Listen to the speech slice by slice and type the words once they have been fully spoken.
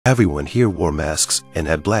Everyone here wore masks and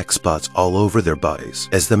had black spots all over their bodies.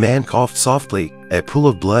 As the man coughed softly, a pool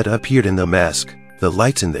of blood appeared in the mask. The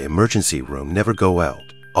lights in the emergency room never go out.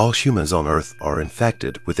 All humans on Earth are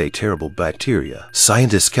infected with a terrible bacteria.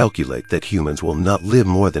 Scientists calculate that humans will not live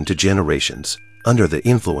more than 2 generations under the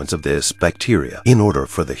influence of this bacteria in order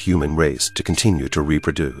for the human race to continue to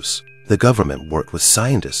reproduce. The government worked with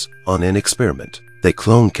scientists on an experiment. They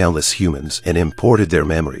cloned countless humans and imported their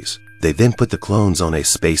memories. They then put the clones on a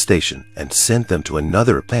space station and sent them to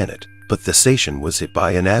another planet, but the station was hit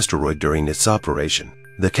by an asteroid during its operation.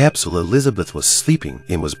 The capsule Elizabeth was sleeping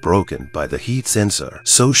in was broken by the heat sensor,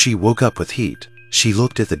 so she woke up with heat. She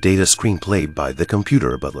looked at the data screen played by the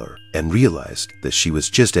computer butler and realized that she was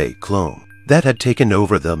just a clone that had taken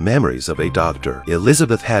over the memories of a doctor.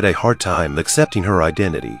 Elizabeth had a hard time accepting her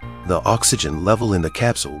identity. The oxygen level in the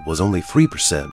capsule was only 3%.